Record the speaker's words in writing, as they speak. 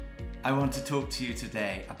I want to talk to you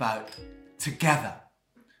today about together.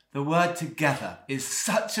 The word together is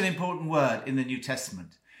such an important word in the New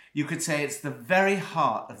Testament. You could say it's the very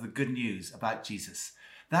heart of the good news about Jesus.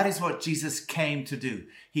 That is what Jesus came to do.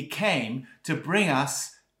 He came to bring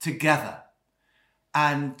us together.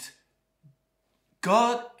 And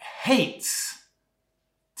God hates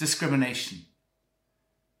discrimination.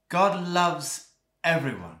 God loves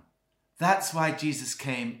everyone. That's why Jesus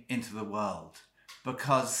came into the world,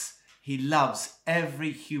 because he loves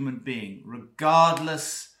every human being,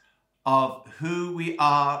 regardless of who we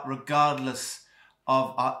are, regardless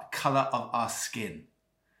of our colour of our skin.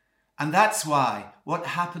 And that's why what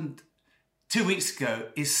happened 2 weeks ago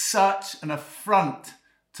is such an affront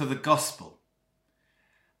to the gospel.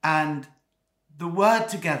 And the word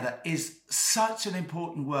together is such an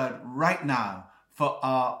important word right now for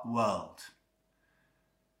our world.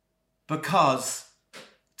 Because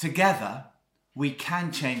together we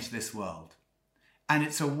can change this world. And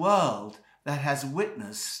it's a world that has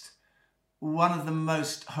witnessed one of the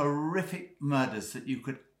most horrific murders that you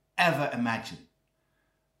could ever imagine,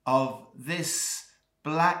 of this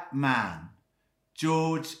black man,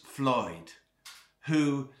 George Floyd,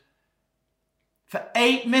 who for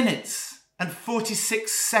 8 minutes and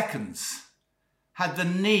 46 seconds had the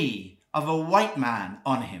knee of a white man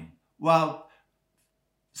on him while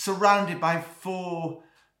surrounded by 4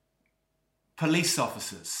 police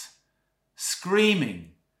officers,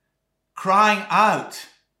 screaming, crying out,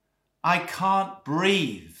 "I can't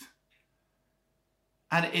breathe."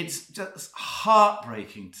 And it's just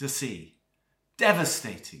heartbreaking to see,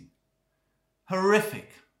 devastating,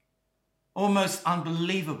 horrific, almost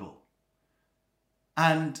unbelievable.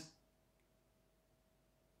 And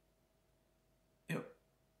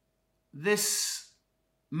this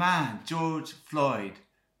man, George Floyd,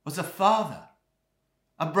 was a father,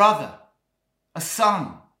 a brother, a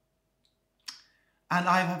son. And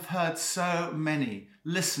I have heard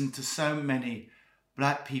listen to so many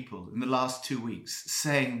black people in the last 2 weeks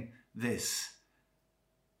saying this: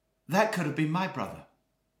 that could have been my brother,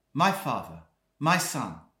 my father, my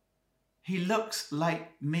son. He looks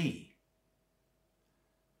like me.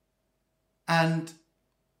 And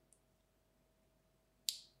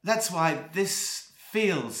that's why this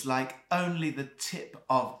feels like only the tip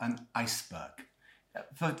of an iceberg.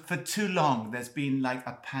 For too long, there's been like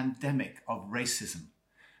a pandemic of racism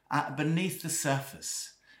beneath the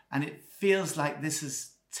surface. And it feels like this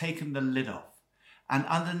has taken the lid off. And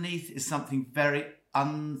underneath is something very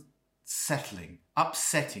unsettling,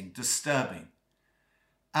 upsetting, disturbing.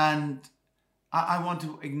 And I want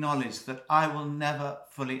to acknowledge that I will never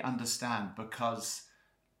fully understand, because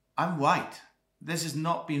I'm white. This has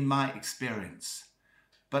not been my experience.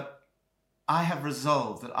 But I have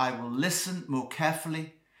resolved that I will listen more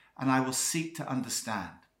carefully and I will seek to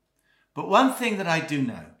understand. But one thing that I do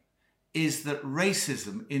know is that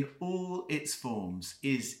racism in all its forms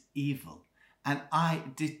is evil. And I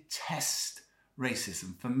detest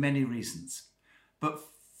racism for many reasons. But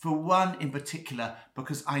for one in particular,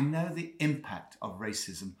 because I know the impact of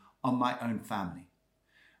racism on my own family.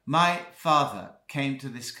 My father came to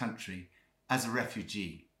this country as a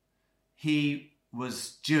refugee. He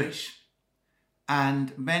was Jewish.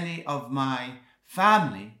 And many of my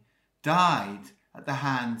family died at the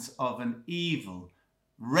hands of an evil,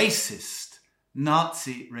 racist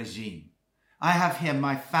Nazi regime. I have here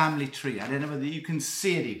my family tree. I don't know whether you can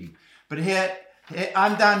see it even. But here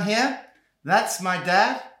I'm down here. That's my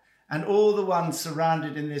dad. And all the ones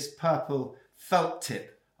surrounded in this purple felt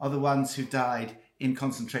tip are the ones who died in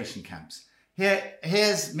concentration camps.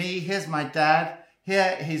 Here's me. Here's my dad.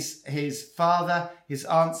 Here his father, his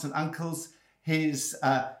aunts and uncles. His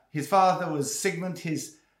father was Sigmund.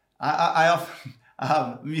 I often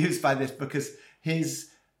am amused by this, because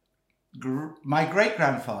my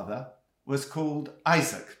great-grandfather was called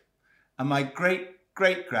Isaac, and my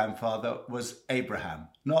great-great-grandfather was Abraham.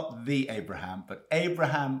 Not the Abraham, but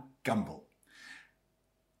Abraham Gumbel.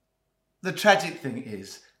 The tragic thing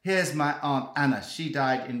is, here's my Aunt Anna. She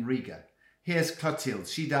died in Riga. Here's Clotilde.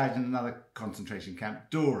 She died in another concentration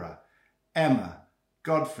camp. Dora, Emma,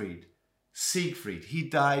 Gottfried, Siegfried. He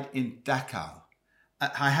died in Dachau.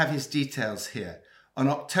 I have his details here. On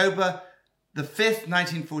October the 5th,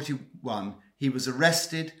 1941, he was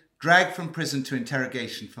arrested, dragged from prison to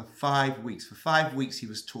interrogation for 5 weeks. For 5 weeks, he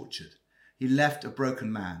was tortured. He left a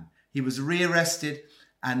broken man. He was rearrested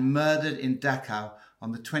and murdered in Dachau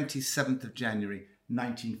on the 27th of January,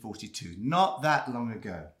 1942. Not that long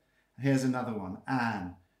ago. Here's another one,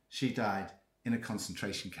 Anne. She died in a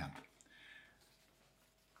concentration camp.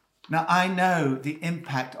 Now, I know the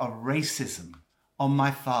impact of racism on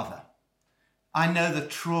my father. I know the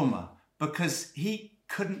trauma because he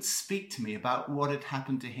couldn't speak to me about what had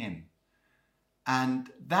happened to him. And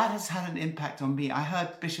that has had an impact on me. I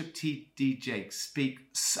heard Bishop T.D. Jakes speak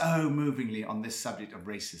so movingly on this subject of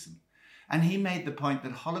racism. And he made the point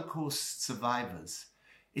that Holocaust survivors,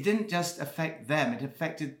 it didn't just affect them, it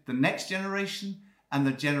affected the next generation and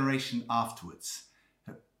the generation afterwards.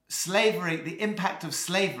 Slavery, the impact of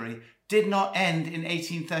slavery did not end in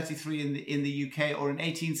 1833 in the UK or in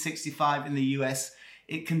 1865 in the US.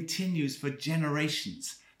 It continues for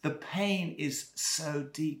generations. The pain is so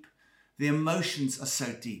deep. The emotions are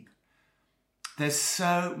so deep. There's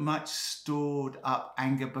so much stored up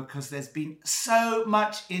anger because there's been so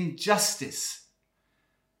much injustice,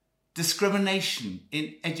 discrimination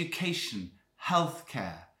in education,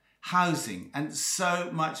 healthcare, housing, and so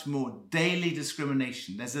much more daily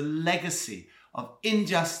discrimination. There's a legacy of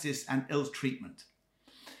injustice and ill treatment.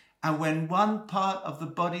 And when one part of the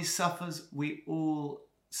body suffers, we all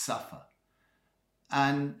suffer.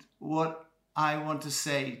 And what I want to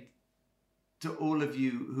say to all of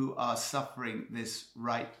you who are suffering this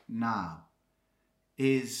right now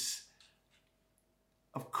is,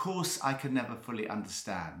 of course, I can never fully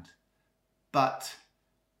understand, but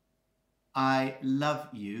I love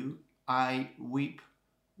you, I weep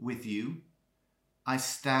with you, I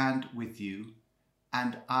stand with you,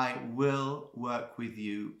 and I will work with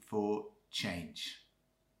you for change.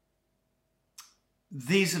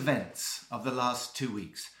 These events of the last 2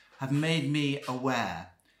 weeks have made me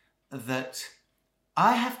aware that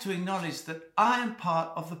I have to acknowledge that I am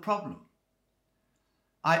part of the problem.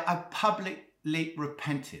 I publicly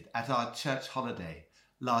repented at our church holiday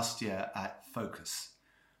last year at Focus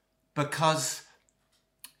because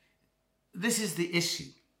this is the issue.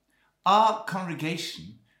 Our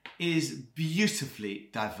congregation is beautifully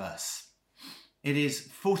diverse. It is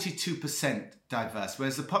 42% diverse,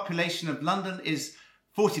 whereas the population of London is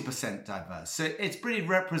 40% diverse. So it's pretty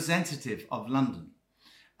representative of London.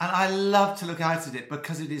 And I love to look out at it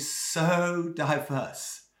because it is so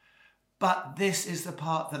diverse. But this is the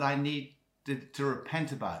part that I need to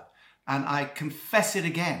repent about. And I confess it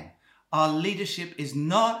again. Our leadership is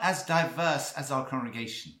not as diverse as our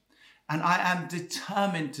congregation. And I am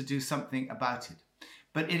determined to do something about it.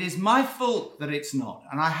 But it is my fault that it's not.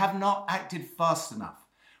 And I have not acted fast enough.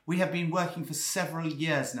 We have been working for several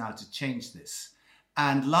years now to change this.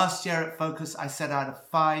 And last year at Focus, I set out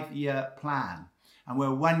a 5-year plan. And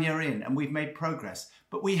we're 1 year in and we've made progress.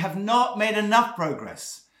 But we have not made enough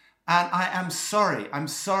progress. And I am sorry. I'm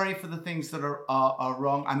sorry for the things that are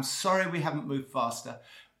wrong. I'm sorry we haven't moved faster.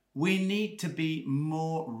 We need to be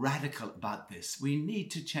more radical about this. We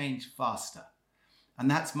need to change faster. And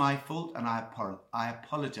that's my fault, and I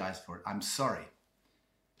apologize for it. I'm sorry.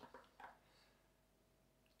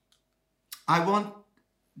 I want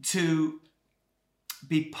to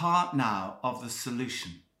be part now of the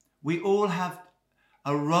solution. We all have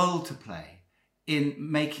a role to play in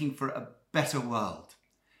making for a better world.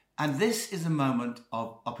 And this is a moment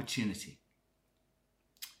of opportunity.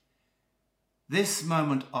 This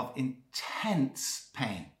moment of intense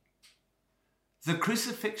pain. The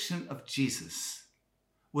crucifixion of Jesus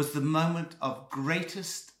was the moment of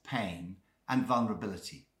greatest pain and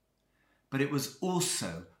vulnerability, but it was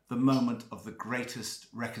also the moment of the greatest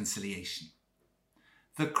reconciliation.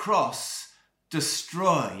 The cross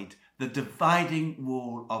destroyed the dividing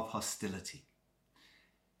wall of hostility.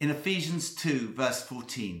 In Ephesians 2, verse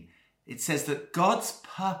 14, it says that God's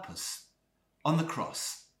purpose on the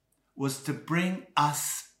cross was to bring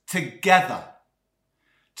us together,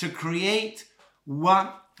 to create one.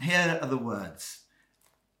 Here are the words.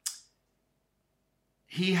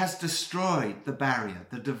 He has destroyed the barrier,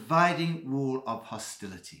 the dividing wall of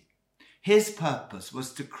hostility. His purpose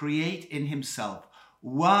was to create in himself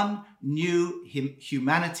one new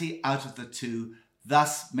humanity out of the two,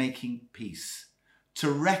 thus making peace.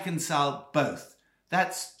 To reconcile both,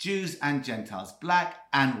 that's Jews and Gentiles, black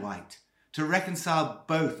and white. To reconcile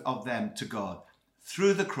both of them to God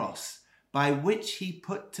through the cross, by which he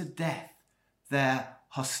put to death their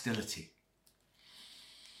hostility.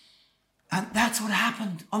 And that's what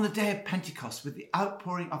happened on the day of Pentecost with the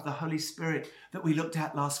outpouring of the Holy Spirit that we looked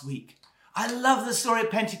at last week. I love the story of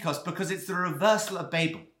Pentecost because it's the reversal of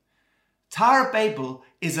Babel. Tower of Babel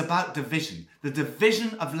is about division, the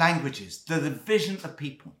division of languages, the division of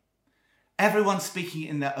people. Everyone speaking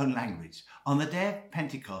in their own language. On the day of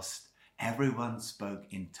Pentecost, everyone spoke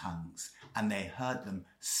in tongues and they heard them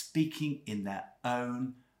speaking in their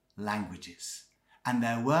own languages. And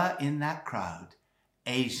there were in that crowd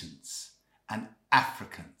Asians and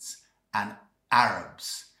Africans and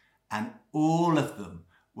Arabs, and all of them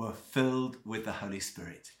were filled with the Holy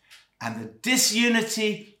Spirit. And the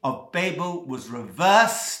disunity of Babel was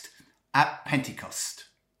reversed at Pentecost.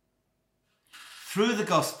 Through the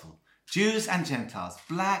gospel, Jews and Gentiles,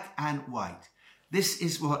 black and white. This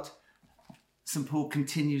is what St. Paul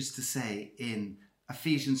continues to say in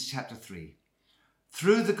Ephesians chapter 3.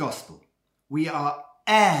 Through the gospel, we are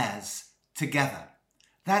heirs together.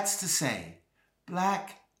 That's to say,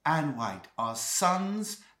 black and white are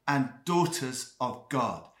sons and daughters of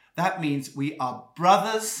God. That means we are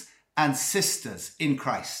brothers and sisters in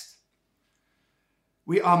Christ.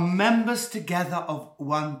 We are members together of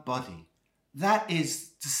one body. That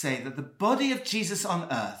is to say that the body of Jesus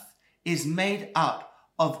on earth is made up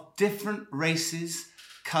of different races,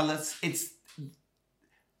 colours.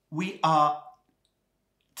 We are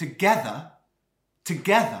together,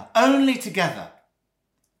 only together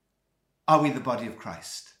are we the body of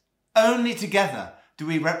Christ. Only together do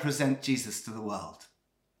we represent Jesus to the world.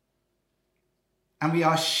 And we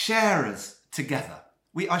are sharers together.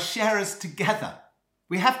 We are sharers together.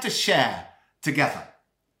 We have to share together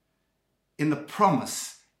in the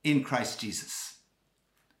promise in Christ Jesus.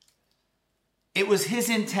 It was his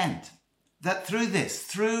intent that through this,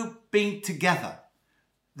 through being together,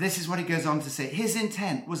 this is what he goes on to say. His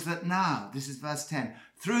intent was that now, this is verse 10,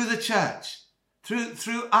 through the church,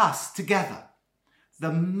 through us together,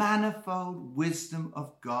 the manifold wisdom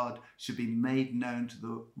of God should be made known to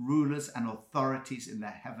the rulers and authorities in the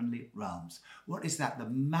heavenly realms. What is that? The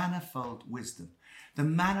manifold wisdom. The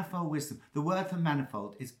manifold wisdom. The word for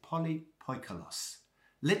manifold is polypoikolos.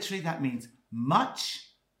 Literally, that means much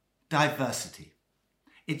diversity.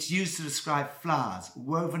 It's used to describe flowers,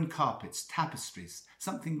 woven carpets, tapestries,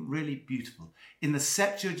 something really beautiful. In the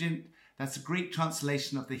Septuagint, that's a Greek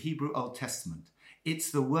translation of the Hebrew Old Testament.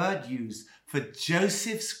 It's the word used for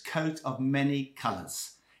Joseph's coat of many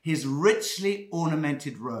colours, his richly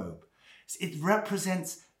ornamented robe. It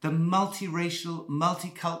represents the multiracial,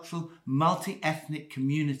 multicultural, multi-ethnic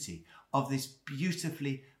community of this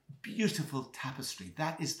beautifully, beautiful tapestry.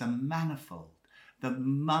 That is the manifold, the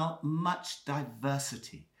much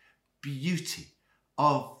diversity, beauty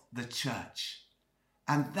of the church.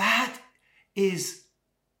 And that is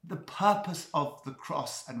the purpose of the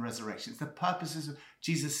cross and resurrection. It's the purposes of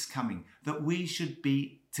Jesus' coming, that we should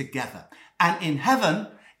be together. And in heaven,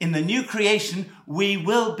 in the new creation, we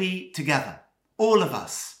will be together, all of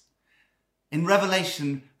us. In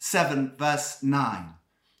Revelation 7, verse 9,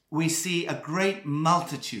 we see a great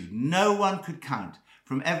multitude, no one could count,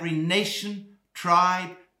 from every nation,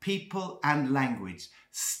 tribe, people, and language,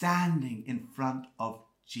 standing in front of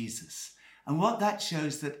Jesus. And what that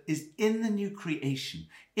shows that is in the new creation,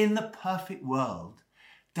 in the perfect world,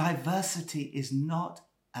 diversity is not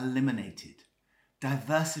eliminated.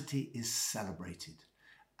 Diversity is celebrated.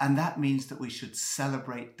 And that means that we should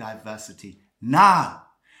celebrate diversity now.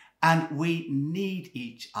 And we need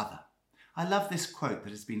each other. I love this quote that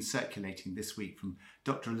has been circulating this week from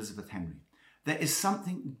Dr. Elizabeth Henry. There is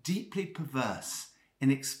something deeply perverse in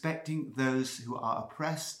expecting those who are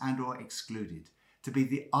oppressed and or excluded to be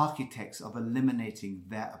the architects of eliminating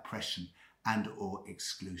their oppression and or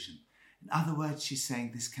exclusion. In other words, she's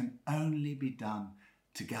saying this can only be done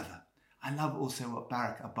together. I love also what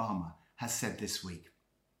Barack Obama has said this week.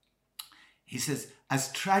 He says,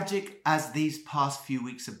 as tragic as these past few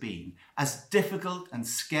weeks have been, as difficult and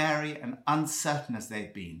scary and uncertain as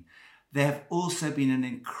they've been, there have also been an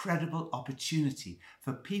incredible opportunity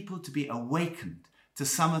for people to be awakened to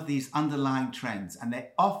some of these underlying trends, and they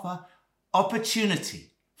offer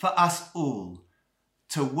opportunity for us all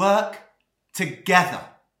to work together,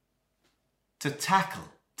 to tackle,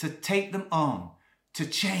 to take them on, to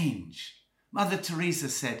change. Mother Teresa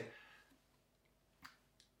said,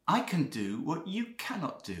 I can do what you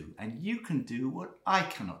cannot do, and you can do what I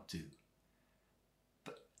cannot do.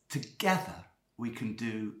 But together we can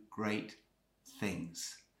do great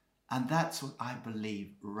things. And that's what I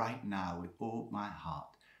believe right now with all my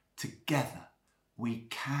heart. Together we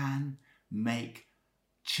can make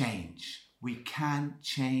change. We can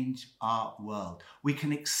change our world. We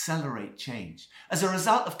can accelerate change. As a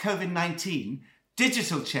result of COVID-19,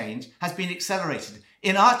 digital change has been accelerated.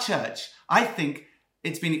 In our church, I think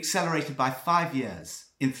it's been accelerated by 5 years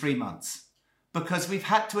in 3 months because we've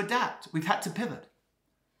had to adapt. We've had to pivot.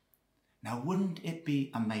 Now, wouldn't it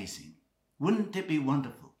be amazing? Wouldn't it be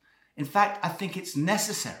wonderful? In fact, I think it's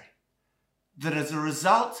necessary that as a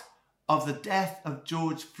result of the death of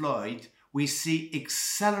George Floyd, we see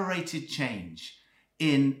accelerated change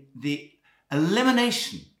in the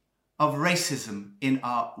elimination of racism in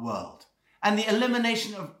our world and the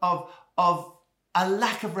elimination of a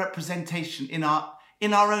lack of representation in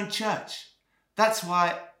our own church. That's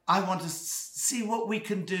why I want to see what we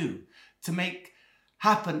can do to make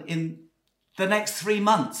happen in the next 3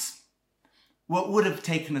 months what would have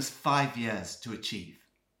taken us 5 years to achieve.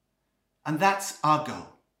 And that's our goal.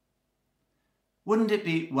 Wouldn't it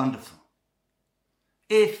be wonderful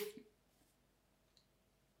if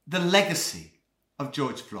the legacy of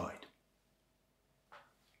George Floyd,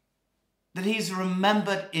 that he's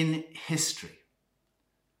remembered in history,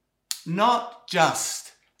 not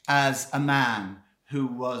just as a man who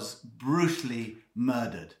was brutally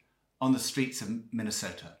murdered on the streets of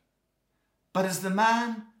Minnesota, but as the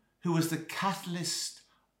man who was the catalyst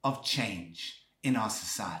of change in our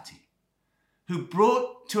society, who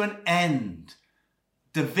brought to an end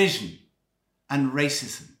division and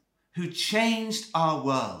racism, who changed our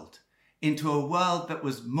world into a world that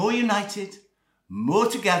was more united, more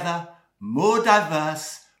together, more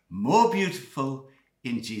diverse, more beautiful,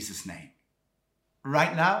 in Jesus' name.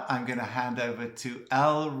 Right now, I'm going to hand over to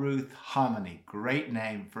L. Ruth Harmony. Great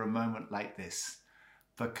name for a moment like this,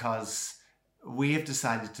 because we have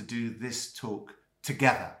decided to do this talk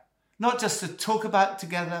together. Not just to talk about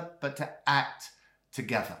together, but to act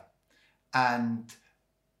together. And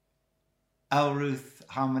L. Ruth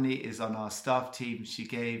Harmony is on our staff team. She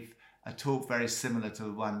gave a talk very similar to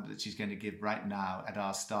the one that she's going to give right now at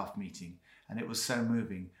our staff meeting. And it was so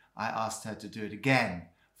moving. I asked her to do it again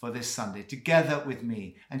for this Sunday, together with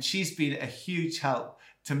me. And she's been a huge help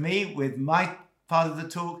to me with my part of the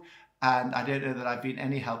talk. And I don't know that I've been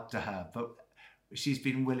any help to her, but she's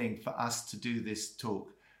been willing for us to do this talk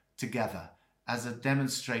together as a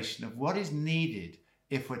demonstration of what is needed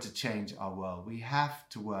if we're to change our world. We have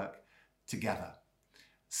to work together.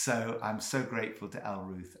 So I'm so grateful to L.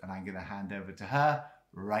 Ruth, and I'm going to hand over to her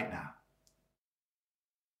right now.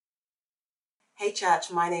 Hey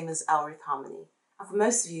church, my name is L. Ruth Harmony. And for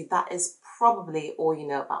most of you, that is probably all you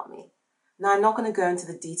know about me. Now, I'm not going to go into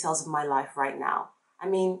the details of my life right now. I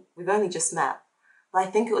mean, we've only just met. But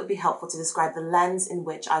I think it would be helpful to describe the lens in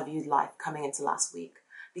which I viewed life coming into last week,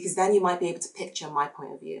 because then you might be able to picture my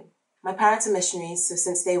point of view. My parents are missionaries, so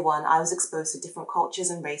since day one, I was exposed to different cultures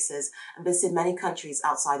and races and visited many countries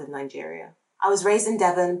outside of Nigeria. I was raised in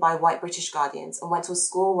Devon by white British guardians and went to a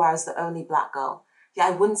school where I was the only black girl, yet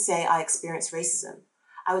I wouldn't say I experienced racism.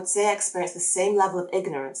 I would say I experienced the same level of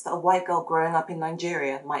ignorance that a white girl growing up in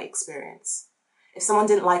Nigeria might experience. If someone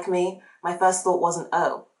didn't like me, my first thought wasn't,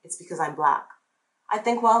 oh, it's because I'm black. I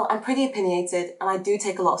think, well, I'm pretty opinionated and I do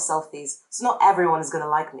take a lot of selfies, so not everyone is going to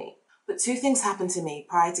like me. But two things happened to me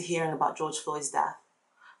prior to hearing about George Floyd's death.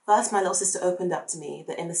 First, my little sister opened up to me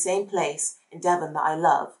that in the same place in Devon that I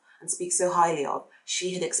love and speak so highly of,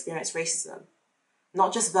 she had experienced racism.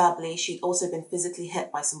 Not just verbally, she'd also been physically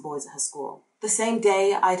hit by some boys at her school. The same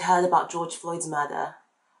day I'd heard about George Floyd's murder,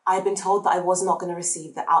 I had been told that I was not going to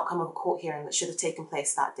receive the outcome of a court hearing that should have taken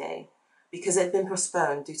place that day, because it had been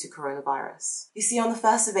postponed due to coronavirus. You see, on the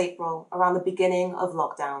 1st of April, around the beginning of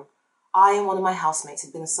lockdown, I and one of my housemates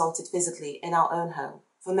had been assaulted physically in our own home,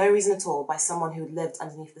 for no reason at all, by someone who had lived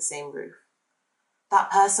underneath the same roof.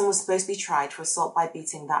 That person was supposed to be tried for assault by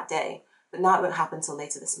beating that day, but now it won't happen until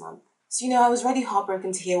later this month. So, I was already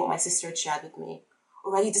heartbroken to hear what my sister had shared with me,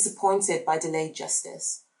 already disappointed by delayed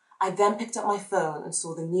justice. I then picked up my phone and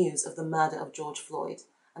saw the news of the murder of George Floyd,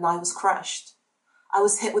 and I was crushed. I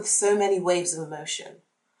was hit with so many waves of emotion.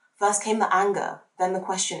 First came the anger, then the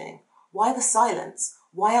questioning. Why the silence?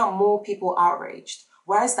 Why aren't more people outraged?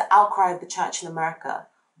 Where is the outcry of the church in America?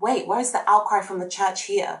 Wait, where is the outcry from the church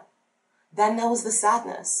here? Then there was the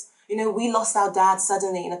sadness. We lost our dad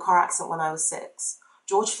suddenly in a car accident when I was 6.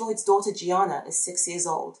 George Floyd's daughter Gianna is 6 years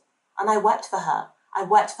old. And I wept for her. I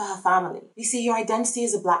wept for her family. You see, your identity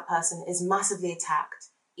as a black person is massively attacked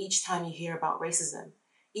each time you hear about racism.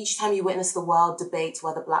 Each time you witness the world debate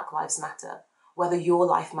whether Black lives matter, whether your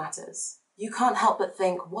life matters. You can't help but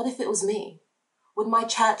think, what if it was me? Would my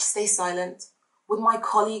church stay silent? Would my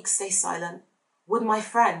colleagues stay silent? Would my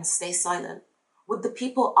friends stay silent? Would the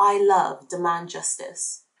people I love demand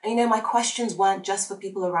justice? And my questions weren't just for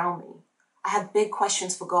people around me. I had big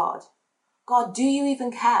questions for God. God, do you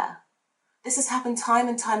even care? This has happened time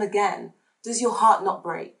and time again. Does your heart not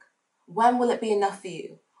break? When will it be enough for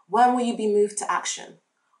you? When will you be moved to action?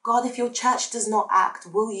 God, if your church does not act,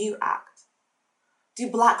 will you act? Do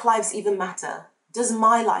Black lives even matter? Does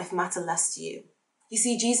my life matter less to you? You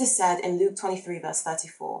see, Jesus said in Luke 23, verse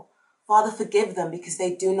 34, Father, forgive them because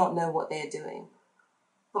they do not know what they are doing.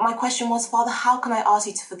 But my question was, Father, how can I ask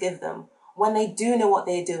you to forgive them when they do know what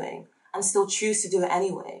they are doing and still choose to do it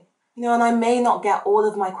anyway? And I may not get all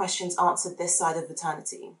of my questions answered this side of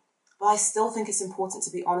eternity, but I still think it's important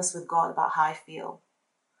to be honest with God about how I feel.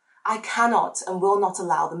 I cannot and will not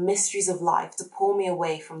allow the mysteries of life to pull me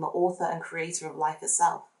away from the author and creator of life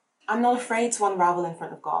itself. I'm not afraid to unravel in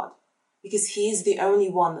front of God, because He is the only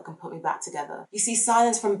one that can put me back together. You see,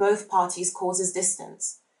 silence from both parties causes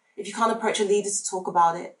distance. If you can't approach a leader to talk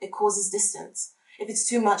about it, it causes distance. If it's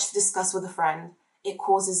too much to discuss with a friend, it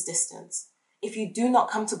causes distance. If you do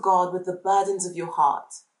not come to God with the burdens of your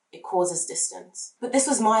heart, it causes distance. But this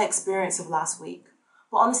was my experience of last week.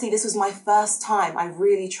 But honestly, this was my first time I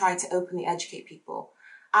really tried to openly educate people,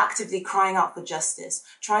 actively crying out for justice,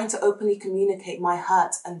 trying to openly communicate my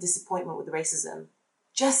hurt and disappointment with racism.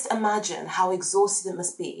 Just imagine how exhausted it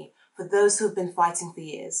must be for those who have been fighting for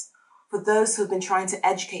years, for those who have been trying to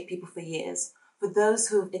educate people for years, for those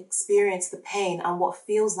who have experienced the pain and what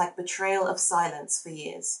feels like betrayal of silence for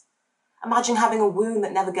years. Imagine having a wound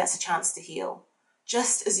that never gets a chance to heal.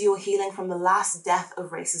 Just as you are healing from the last death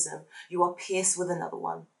of racism, you are pierced with another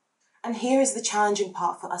one. And here is the challenging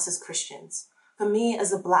part for us as Christians, for me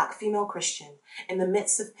as a Black female Christian, in the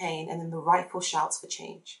midst of pain and in the rightful shouts for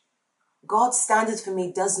change. God's standard for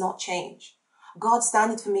me does not change. God's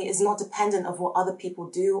standard for me is not dependent on what other people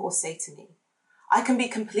do or say to me. I can be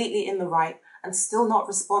completely in the right and still not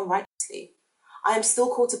respond righteously. I am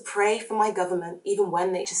still called to pray for my government even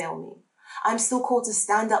when they fail me. I am still called to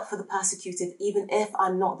stand up for the persecuted even if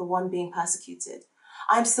I'm not the one being persecuted.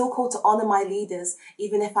 I am still called to honor my leaders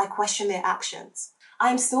even if I question their actions. I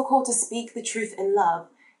am still called to speak the truth in love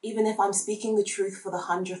even if I'm speaking the truth for the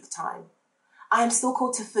 100th time. I am still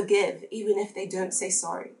called to forgive even if they don't say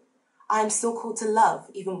sorry. I am still called to love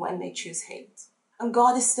even when they choose hate. And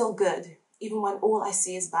God is still good even when all I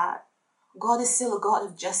see is bad. God is still a God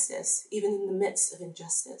of justice even in the midst of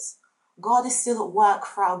injustice. God is still at work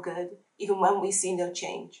for our good even when we see no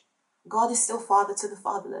change. God is still Father to the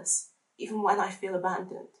fatherless even when I feel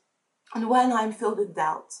abandoned. And when I am filled with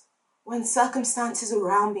doubt, when circumstances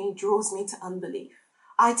around me draws me to unbelief,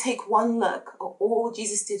 I take one look at all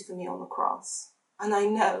Jesus did for me on the cross, and I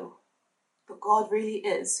know that God really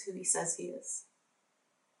is who He says He is.